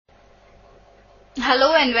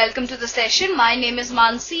Hello and welcome to the session. My name is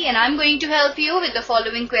Mansi and I'm going to help you with the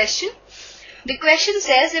following question. The question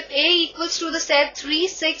says if A equals to the set 3,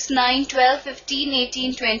 6, 9, 12, 15,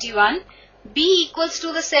 18, 21, B equals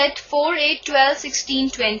to the set 4, 8, 12, 16,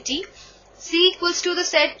 20, C equals to the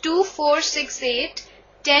set 2, 4, 6, 8,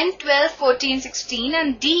 10, 12, 14, 16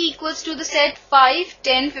 and D equals to the set 5,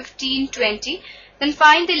 10, 15, 20, then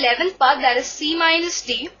find the 11th part, that is C minus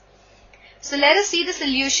D. So let us see the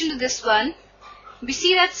solution to this one. We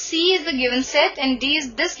see that C is the given set and D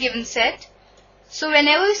is this given set. So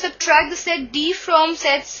whenever we subtract the set D from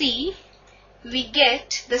set C, we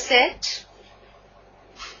get the set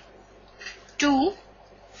 2,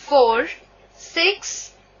 4,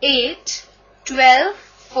 6, 8, 12,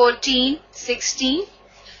 14, 16.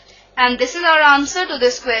 And this is our answer to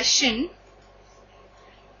this question.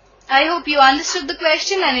 I hope you understood the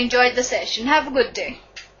question and enjoyed the session. Have a good day.